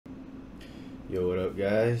Yo, what up,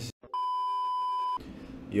 guys?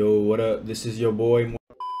 Yo, what up? This is your boy.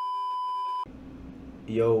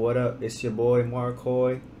 Yo, what up? It's your boy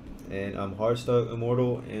Marcoy, and I'm Hardstuck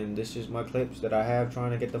Immortal, and this is my clips that I have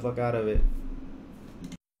trying to get the fuck out of it.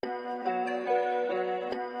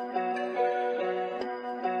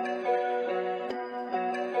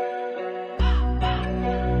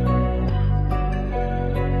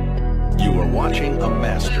 You are watching a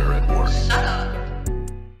master at work.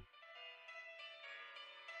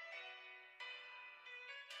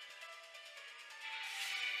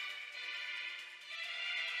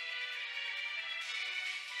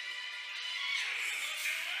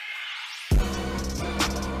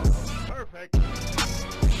 Perfect.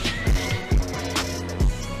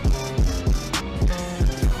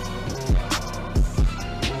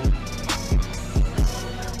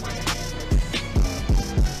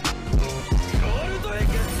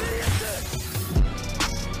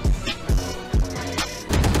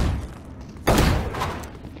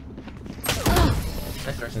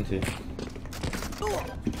 Listen to you.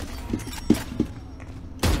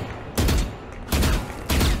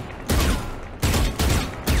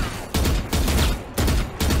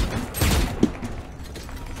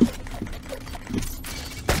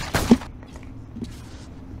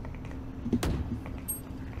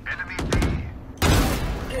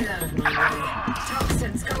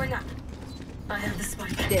 Toxins going up. I have the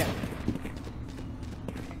spike. There.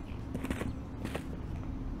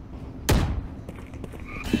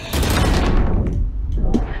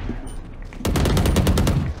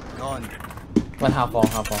 Gone. One half wall,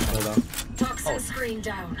 hold on. Toxin screen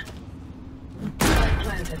down. Spike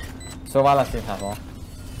planted. So while I see half wall.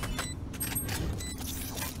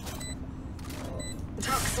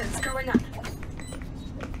 Toxins going up.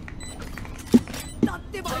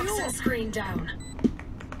 Toxin screen down.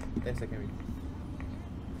 10 seconds.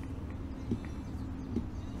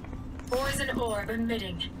 Poison orb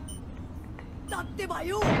emitting.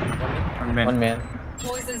 One man.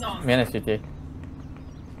 Poison's off. Man is CT.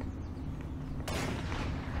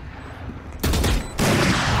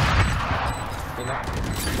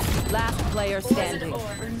 Last player Poison standing.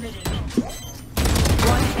 orb emitting.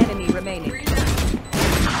 One enemy remaining.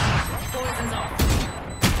 Poison's off.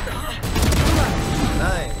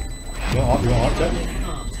 Nice. You want Hardstuck?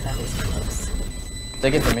 That was close.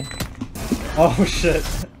 Take it from me. Oh shit.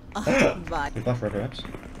 But You flash right perhaps?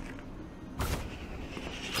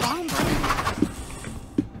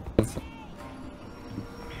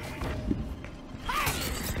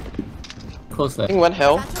 Close there. I think one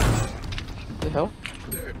hell. The hell?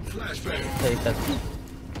 Take that.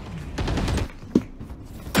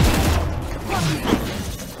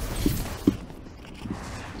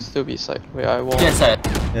 Still be side. Wait, I won't. Yes, side.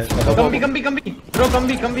 Yeah. Come B, bro, come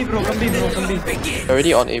B, bro.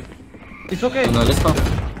 Already on A. It's okay. No, let's go.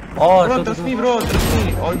 Bro, trust me, bro, trust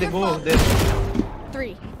me. All they go there.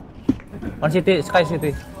 3. One city, sky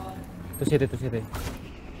city. Two city.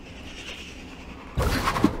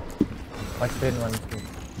 One screen, one screen.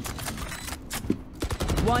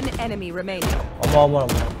 One enemy remaining. One.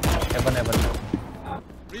 Heaven.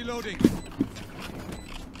 Reloading.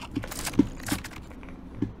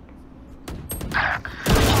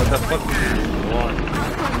 What the fuck?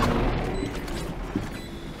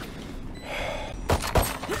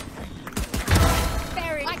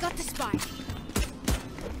 I got the spike.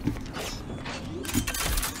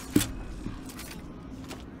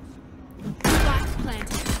 Spike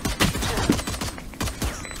planted.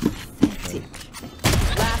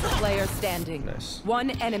 Last player standing. Nice.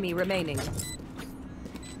 One enemy remaining.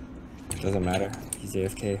 Doesn't matter. He's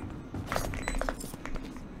AFK.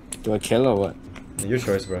 Do I kill or what? Your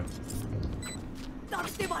choice, bro.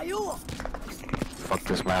 Fuck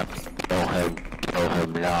this map. Kill him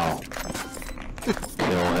now.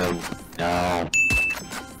 Kill him now.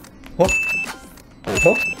 Oh. What?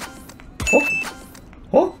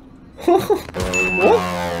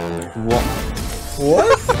 What?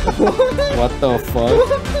 What the fuck?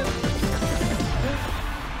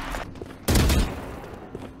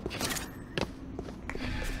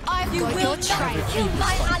 You will try to kill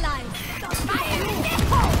my ally.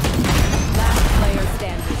 Last player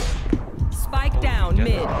standing. Spike down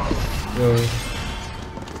mid. Yo.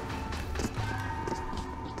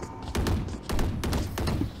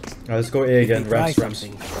 Alright, let's go A again. Rams.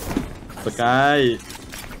 The guy.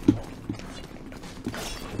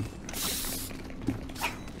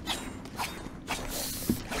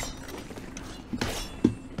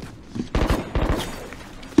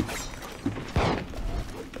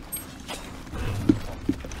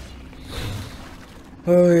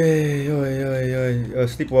 Oi.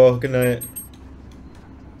 Sleep well. Good night.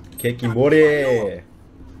 Kekimori.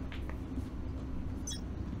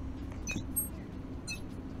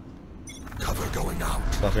 Cover going out.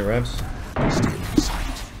 Flashing ramps.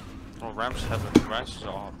 Oh, ramps heaven. Ramps is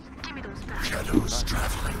off. Shadows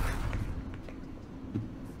traveling.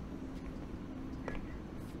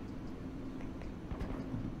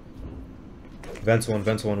 Vents one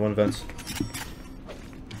vents.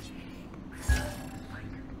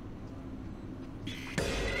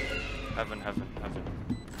 Heaven.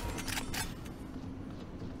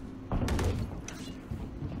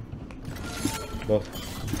 Both.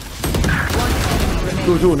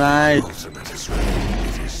 Two, nice. Ultimate is ready.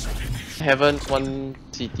 It is finished. Heaven, one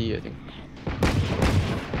CT, I think.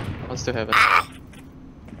 One still heaven.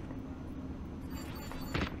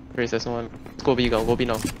 Raise there's one. Go B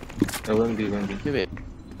now. One B. Wait.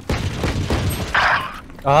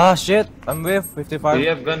 Ah shit, I'm with 55. Do you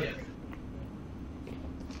have gun?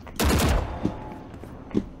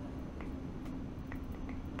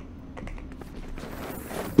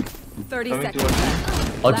 Thirty Coming seconds towards me.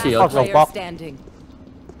 left. Ulti, Last ulti. player standing.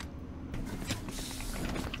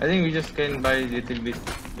 I think we just can buy a little bit.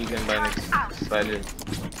 We can buy next spider.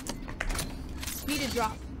 Speed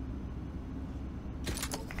drop.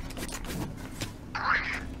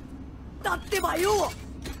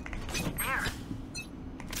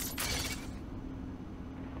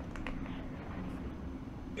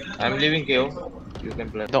 I'm leaving KO. You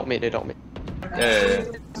can play. Dog mid, they dog mid. Yeah.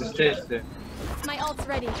 Just stay. My ult's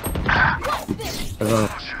ready. Hello.